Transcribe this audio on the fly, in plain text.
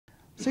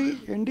See,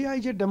 India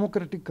is a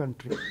democratic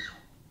country,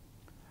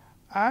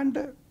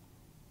 and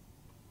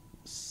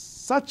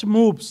such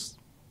moves,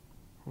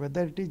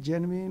 whether it is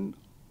genuine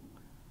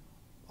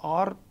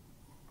or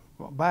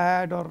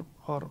bad or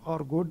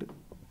good,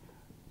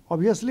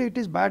 obviously it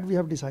is bad, we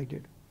have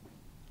decided.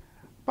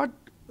 But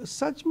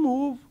such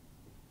move,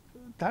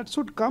 that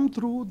should come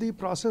through the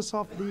process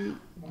of the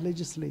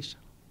legislation.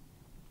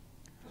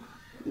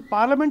 The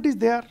parliament is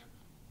there.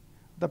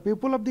 The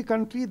people of the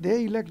country,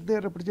 they elect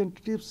their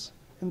representatives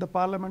in the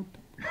parliament.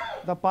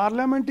 The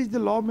parliament is the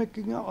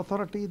law-making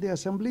authority. The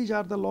assemblies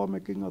are the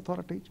law-making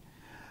authorities.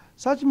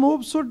 Such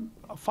moves should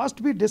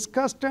first be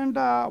discussed and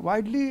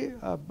widely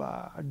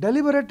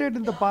deliberated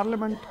in the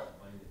parliament.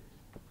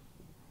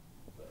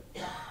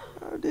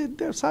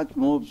 Such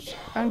moves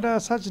and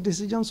such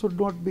decisions should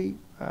not be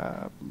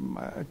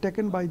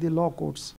taken by the law courts.